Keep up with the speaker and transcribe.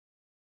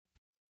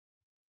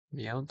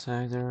The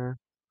Outsider,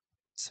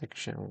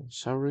 Section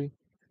Sorry,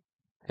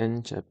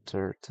 and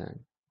Chapter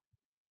 10.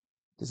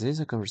 This is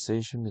a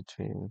conversation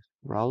between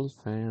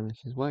Ralph and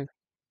his wife.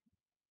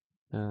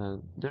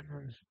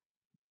 They're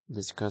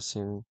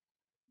discussing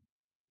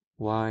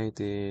why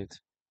did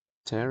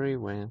Terry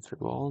went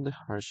through all the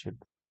hardship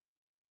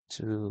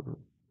to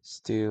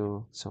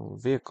steal some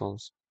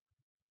vehicles.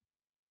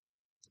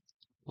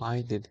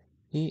 Why did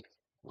he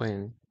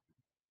went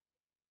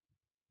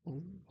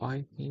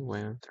why he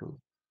went through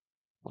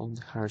all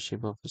the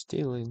hardship of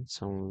stealing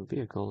some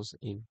vehicles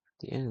if at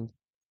the end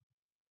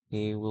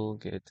he will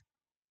get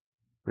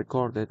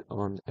recorded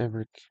on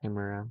every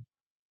camera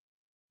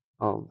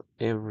of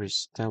every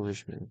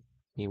establishment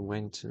he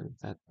went to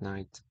that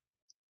night,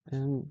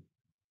 and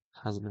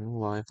husband and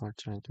wife are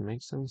trying to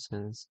make some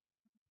sense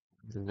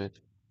of it.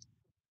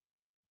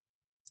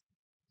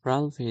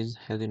 Ralph is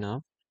heading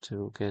up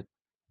to get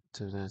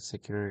to the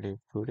security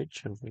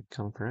footage of the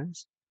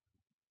conference,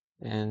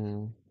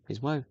 and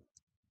his wife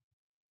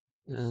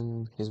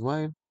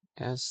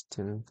asked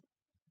him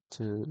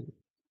to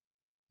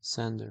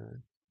send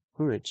her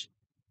footage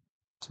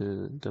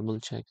to double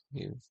check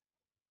if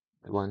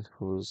the one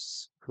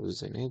who's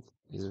in it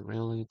is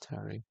really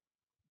Terry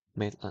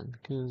Maitland,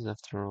 because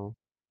after all,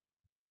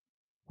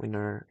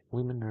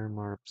 women are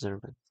more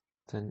observant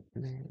than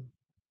men.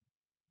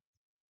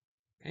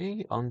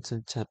 Okay, on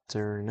to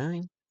chapter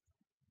 9.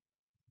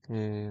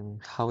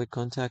 How we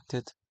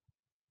contacted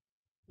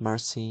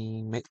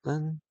Marcy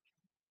Maitland.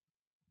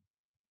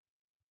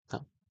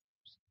 No,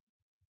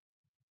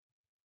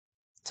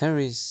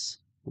 Terry's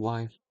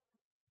wife,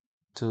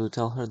 to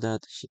tell her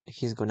that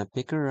he's gonna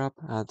pick her up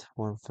at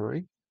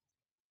 1:30.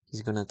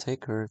 He's gonna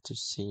take her to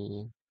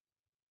see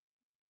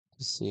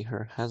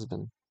her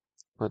husband.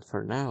 But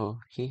for now,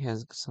 he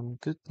has some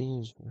good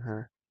news for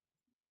her.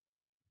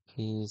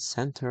 He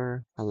sent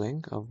her a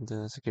link of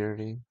the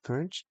security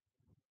footage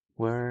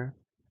where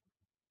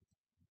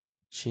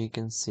she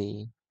can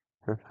see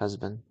her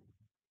husband.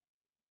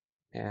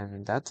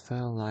 And that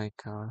felt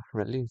like a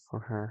relief for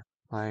her.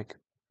 Like,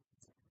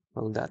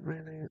 well, that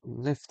really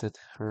lifted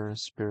her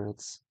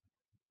spirits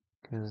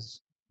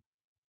because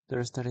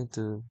they're starting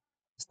to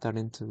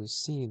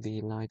see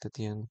the light at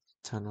the end of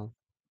the tunnel.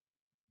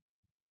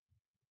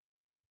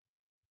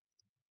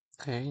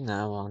 Okay,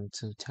 now on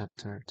to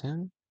chapter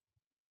 10,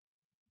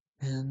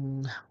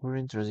 and we're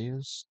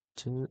introduced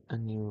to a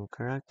new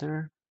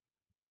character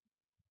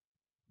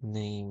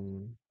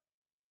named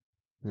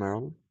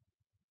Merle,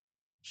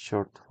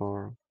 short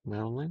for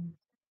Merlin.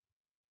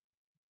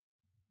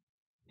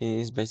 He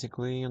is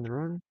basically on the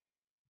run,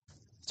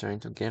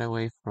 trying to get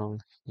away from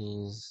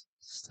his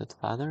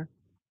stepfather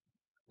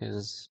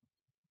because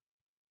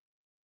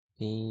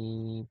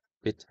he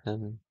bit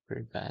him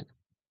pretty bad.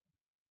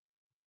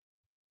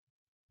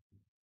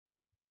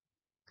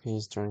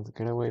 He's trying to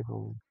get away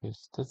from his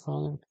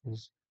stepfather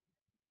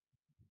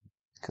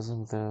because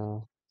of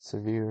the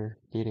severe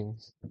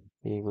beatings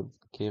he would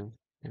give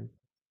him.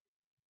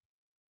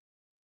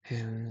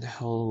 And the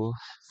whole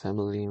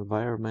family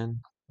environment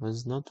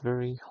was not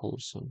very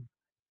wholesome.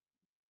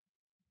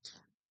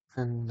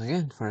 And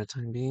again, for the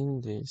time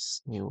being,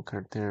 this new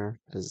character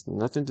has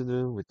nothing to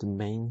do with the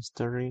main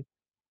story,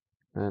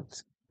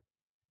 but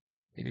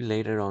maybe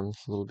later on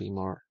he will be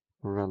more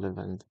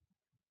relevant.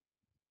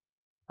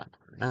 But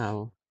for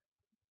now,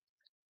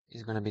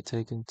 he's gonna be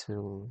taken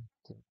to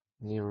the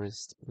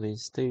nearest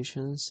police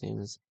station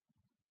since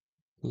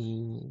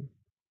he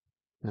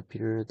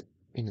appeared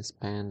in a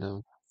span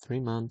of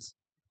 3 months.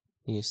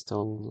 He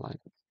stole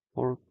like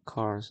 4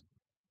 cars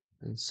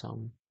and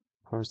some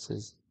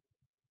horses.